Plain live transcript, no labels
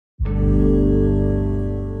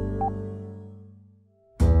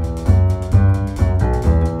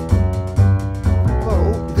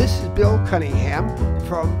Cunningham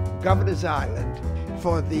from Governor's Island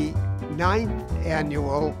for the 9th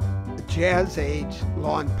annual Jazz Age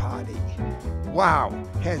Lawn Party. Wow,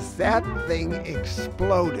 has that thing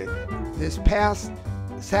exploded. This past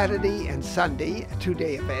Saturday and Sunday, a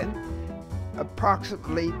two-day event,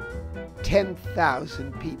 approximately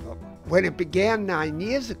 10,000 people. When it began 9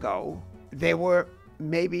 years ago, there were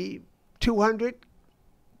maybe 200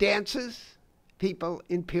 dancers, people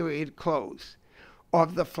in period clothes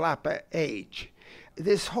of the flapper age.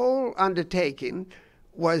 This whole undertaking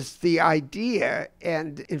was the idea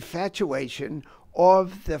and infatuation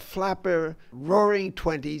of the flapper roaring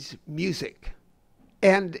 20s music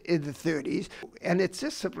and in the 30s. And it's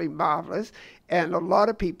just simply marvelous. And a lot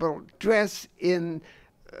of people dress in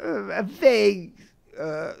a vague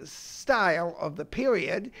style of the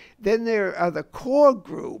period. Then there are the core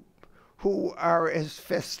group who are as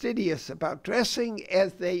fastidious about dressing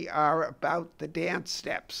as they are about the dance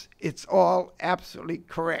steps. It's all absolutely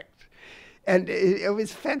correct. And it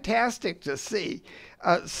was fantastic to see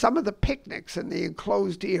some of the picnics in the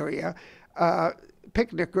enclosed area,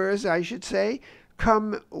 picnickers, I should say,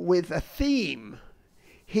 come with a theme.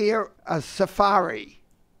 Here, a safari.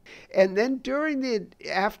 And then during the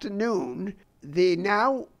afternoon, they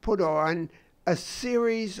now put on a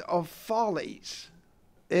series of follies.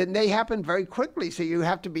 And they happen very quickly, so you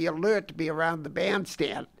have to be alert to be around the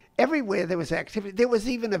bandstand. Everywhere there was activity. There was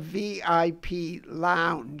even a VIP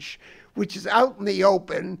lounge, which is out in the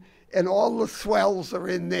open, and all the swells are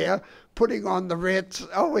in there putting on the Ritz.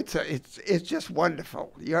 Oh, it's just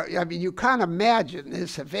wonderful. I mean, you can't imagine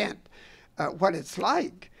this event, what it's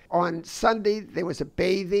like. On Sunday, there was a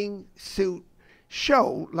bathing suit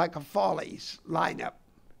show, like a Follies lineup.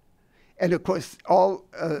 And of course, all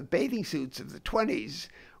bathing suits of the 20s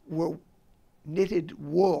were knitted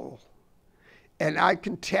wool. And I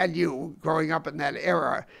can tell you, growing up in that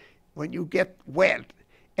era, when you get wet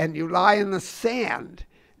and you lie in the sand,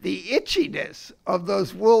 the itchiness of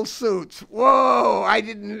those wool suits, whoa, I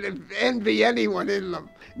didn't envy anyone in them.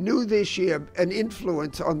 New this year, an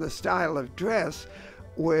influence on the style of dress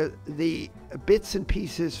were the bits and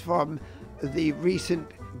pieces from the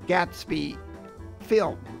recent Gatsby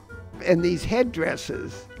film. And these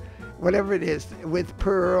headdresses, whatever it is, with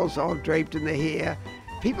pearls all draped in the hair,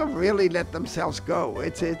 people really let themselves go.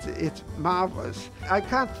 It's marvelous. I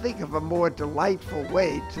can't think of a more delightful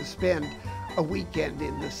way to spend a weekend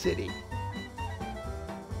in the city.